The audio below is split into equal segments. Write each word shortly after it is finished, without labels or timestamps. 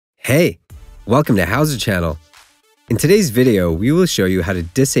Hey, welcome to How's It Channel. In today's video, we will show you how to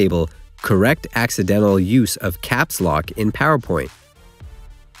disable correct accidental use of caps lock in PowerPoint.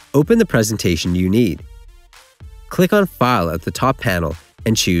 Open the presentation you need. Click on File at the top panel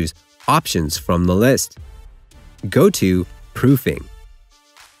and choose Options from the list. Go to Proofing.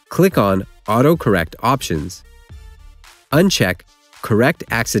 Click on AutoCorrect Options. Uncheck Correct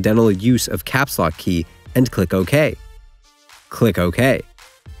Accidental Use of Caps Lock key and click OK. Click OK.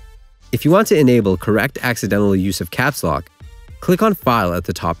 If you want to enable correct accidental use of caps lock, click on File at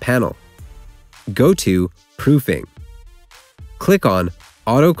the top panel. Go to Proofing. Click on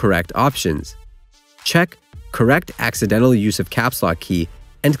AutoCorrect Options. Check Correct Accidental Use of Caps Lock key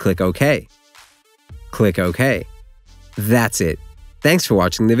and click OK. Click OK. That's it. Thanks for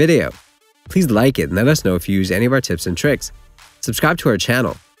watching the video. Please like it and let us know if you use any of our tips and tricks. Subscribe to our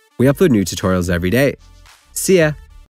channel. We upload new tutorials every day. See ya!